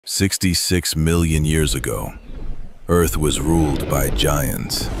66 million years ago, Earth was ruled by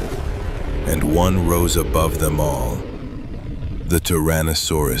giants, and one rose above them all, the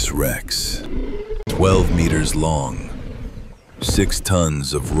Tyrannosaurus Rex. 12 meters long, 6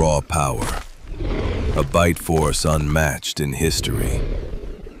 tons of raw power, a bite force unmatched in history.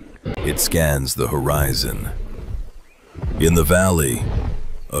 It scans the horizon. In the valley,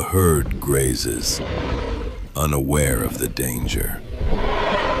 a herd grazes, unaware of the danger.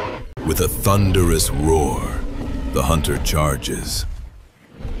 With a thunderous roar, the hunter charges.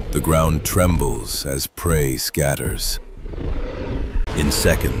 The ground trembles as prey scatters. In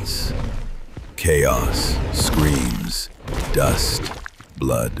seconds, chaos screams, dust,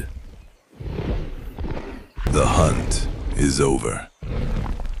 blood. The hunt is over.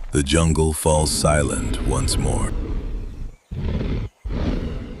 The jungle falls silent once more.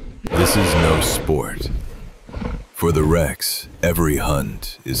 This is no sport. For the Rex, every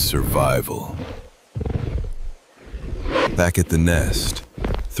hunt is survival. Back at the nest,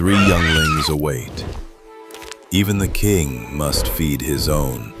 3 younglings await. Even the king must feed his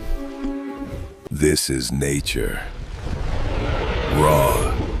own. This is nature.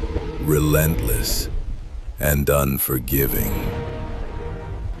 Raw, relentless, and unforgiving.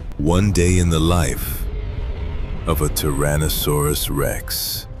 One day in the life of a Tyrannosaurus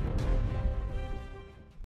Rex.